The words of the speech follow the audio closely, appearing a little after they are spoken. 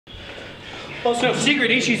Well, it's no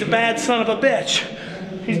secret, Ishii's a bad son of a bitch.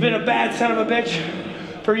 He's been a bad son of a bitch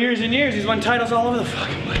for years and years. He's won titles all over the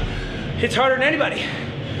fucking place. Hits harder than anybody.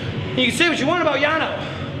 You can say what you want about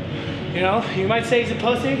Yano. You know, you might say he's a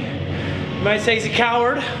pussy. You might say he's a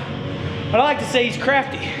coward. But I like to say he's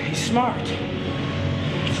crafty. He's smart.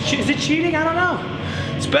 Is it cheating? I don't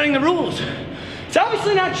know. It's bending the rules. It's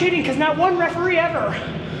obviously not cheating because not one referee ever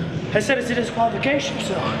has said it's a disqualification.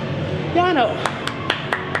 So, Yano.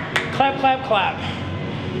 Clap, clap, clap.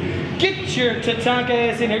 Get your Tatanka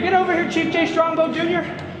ass in here. Get over here, Chief J Strongbow Jr.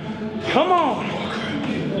 Come on.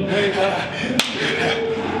 There you go.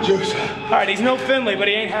 Juice. All right, he's no Finley, but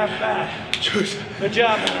he ain't half bad. Juice. Good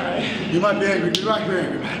job, man, all right? You might be angry. You might be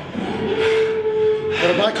angry, man. But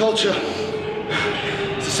in my culture,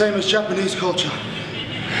 it's the same as Japanese culture.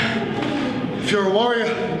 If you're a warrior,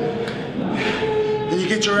 then you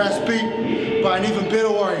get your ass beat by an even better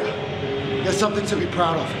warrior. That's something to be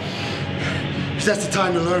proud of. Because that's the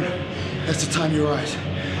time to learn. That's the time you rise.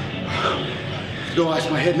 Don't ice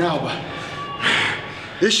my head now, but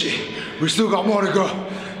Ishii, we still got more to go.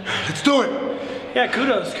 Let's do it. Yeah,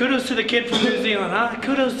 kudos. Kudos to the kid from New Zealand, huh?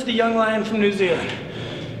 Kudos to the young lion from New Zealand.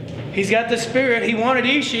 He's got the spirit. He wanted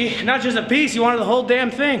Ishii, not just a piece, he wanted the whole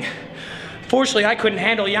damn thing. Fortunately, I couldn't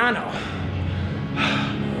handle Yano.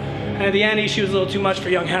 And at the end, Ishii was a little too much for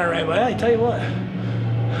young Henry, but I tell you what,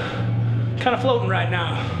 kind of floating right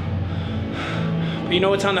now. But you know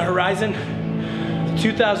what's on the horizon? The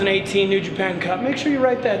 2018 New Japan Cup. Make sure you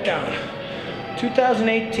write that down.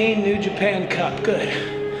 2018 New Japan Cup. Good.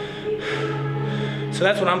 So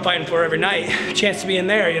that's what I'm fighting for every night. A chance to be in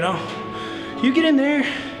there, you know. You get in there,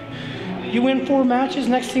 you win 4 matches,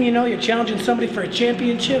 next thing you know, you're challenging somebody for a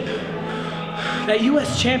championship. That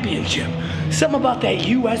US championship. Something about that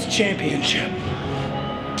US championship.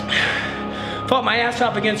 Fought my ass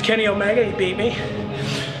off against Kenny Omega, he beat me.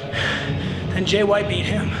 Then Jay White beat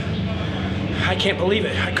him. I can't believe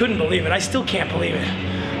it. I couldn't believe it. I still can't believe it.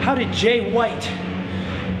 How did Jay White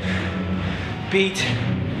beat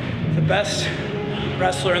the best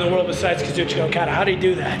wrestler in the world besides Kazuchika Okada? How did he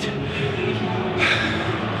do that?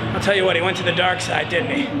 I'll tell you what, he went to the dark side,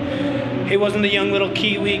 didn't he? He wasn't the young little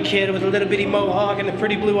Kiwi kid with a little bitty mohawk and the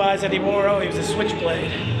pretty blue eyes that he wore. Oh, he was a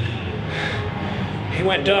switchblade. He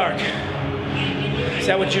went dark. Is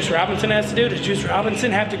that what Juice Robinson has to do? Does Juice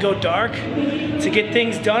Robinson have to go dark to get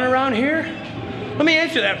things done around here? Let me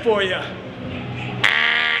answer that for you.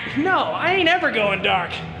 No, I ain't ever going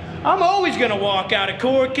dark. I'm always gonna walk out of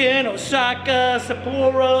Korakuen, Osaka,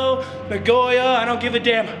 Sapporo, Nagoya, I don't give a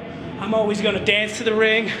damn. I'm always gonna dance to the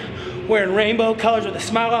ring, wearing rainbow colors with a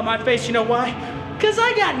smile on my face. You know why? Because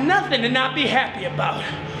I got nothing to not be happy about.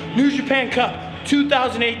 New Japan Cup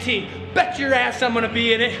 2018. Bet your ass I'm gonna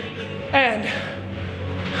be in it. And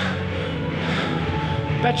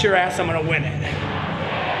bet your ass I'm gonna win it.